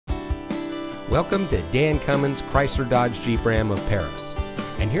Welcome to Dan Cummins Chrysler Dodge Jeep Ram of Paris.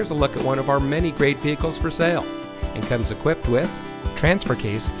 And here's a look at one of our many great vehicles for sale. And comes equipped with transfer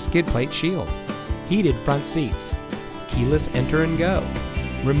case skid plate shield, heated front seats, keyless enter and go,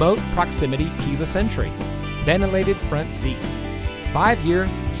 remote proximity keyless entry, ventilated front seats, 5-year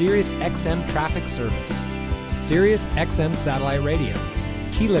Sirius XM traffic service, Sirius XM satellite radio,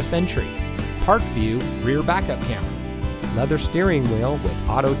 keyless entry, park view rear backup camera, leather steering wheel with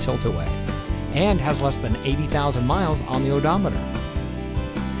auto tilt-away, and has less than 80,000 miles on the odometer.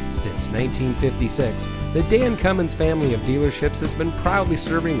 Since 1956, the Dan Cummins family of dealerships has been proudly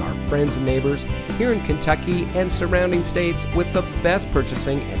serving our friends and neighbors here in Kentucky and surrounding states with the best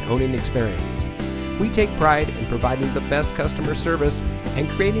purchasing and owning experience. We take pride in providing the best customer service and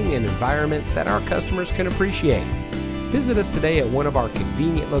creating an environment that our customers can appreciate. Visit us today at one of our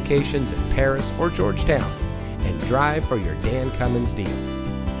convenient locations in Paris or Georgetown and drive for your Dan Cummins deal.